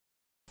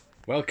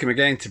Welcome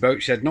again to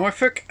Boatshed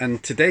Norfolk,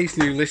 and today's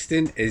new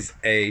listing is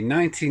a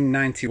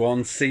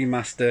 1991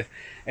 Seamaster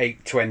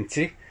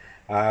 820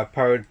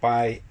 powered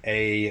by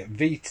a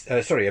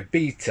Beta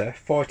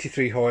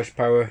 43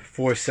 horsepower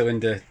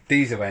 4-cylinder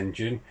diesel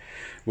engine,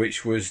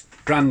 which was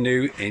brand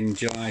new in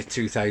July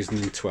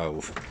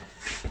 2012.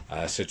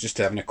 So just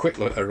having a quick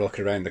look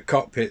around the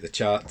cockpit, the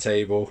chart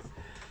table,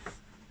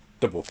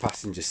 double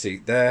passenger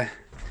seat there,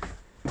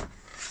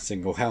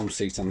 single helm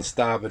seat on the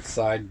starboard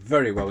side,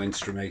 very well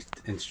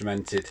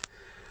instrumented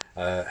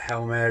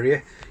helm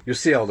area. You'll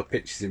see all the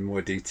pictures in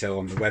more detail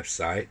on the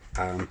website,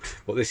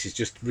 but this is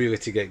just really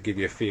to give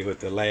you a feel of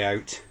the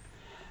layout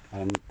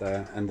and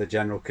the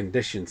general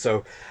condition.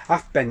 So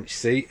aft bench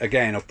seat,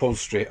 again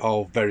upholstery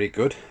all very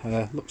good,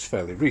 looks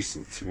fairly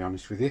recent to be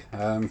honest with you.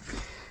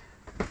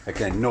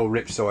 Again, no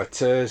rips or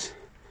tears.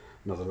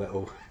 Another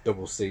little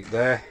double seat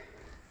there,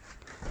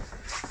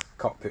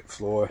 cockpit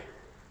floor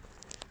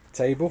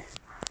table.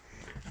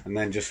 And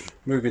then just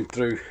moving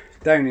through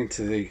down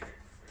into the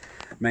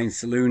main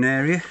saloon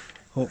area.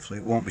 Hopefully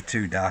it won't be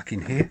too dark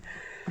in here.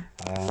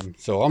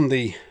 So on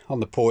the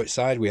port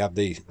side we have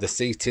the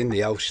seating,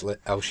 the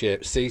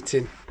L-shaped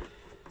seating.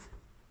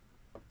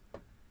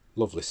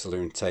 Lovely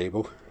saloon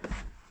table.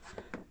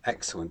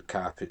 Excellent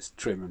carpets,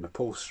 trim and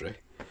upholstery.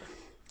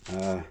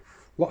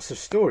 Lots of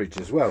storage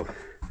as well.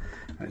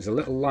 There's a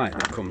little light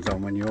that comes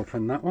on when you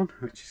open that one,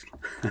 which is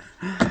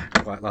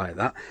quite like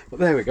that. But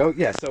there we go.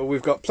 Yeah, so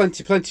we've got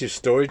plenty of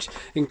storage.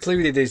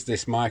 Included is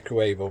this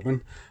microwave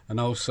oven and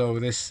also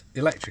this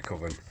electric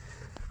oven.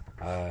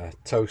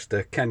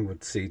 Toaster,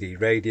 Kenwood CD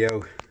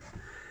radio.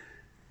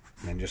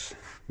 And then just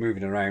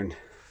moving around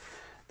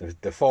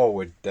the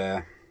forward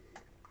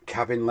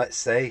cabin, let's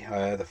say.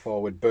 The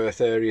forward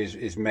berth area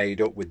is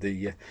made up with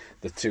the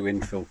two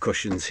infill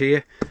cushions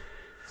here.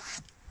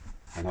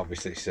 And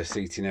obviously it's a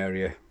seating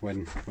area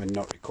when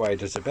not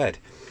required as a bed.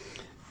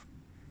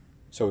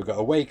 So we've got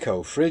a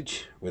Waco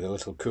fridge with a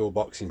little cool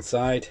box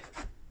inside.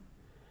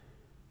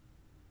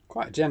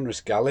 Quite a generous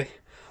galley.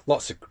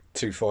 Lots of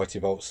 240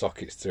 volt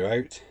sockets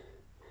throughout.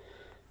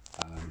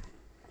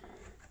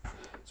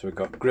 So we've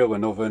got grill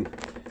and oven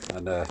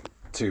and a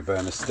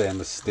 2-burner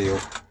stainless steel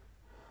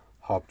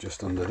hob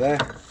just under there.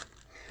 And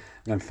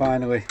then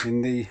finally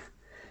in the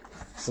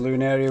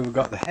saloon area we've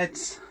got the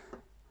heads,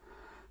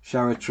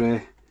 shower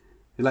tray,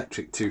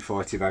 electric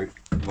 240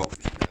 volt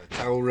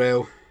towel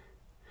rail,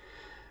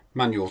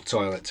 manual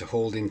toilet to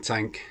holding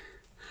tank,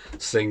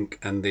 sink,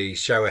 and the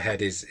shower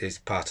head is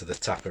part of the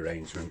tap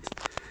arrangement.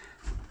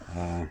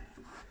 And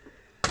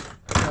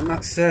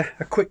that's a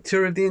quick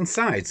tour of the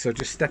inside. So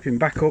just stepping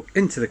back up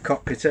into the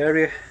cockpit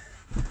area,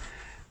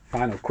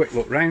 final quick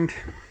look round,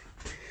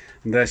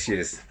 and there she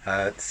is,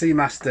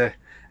 Seamaster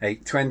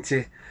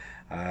 820,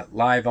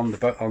 live on the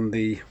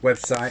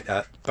website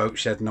at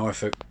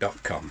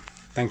boatshednorfolk.com.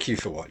 Thank you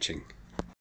for watching.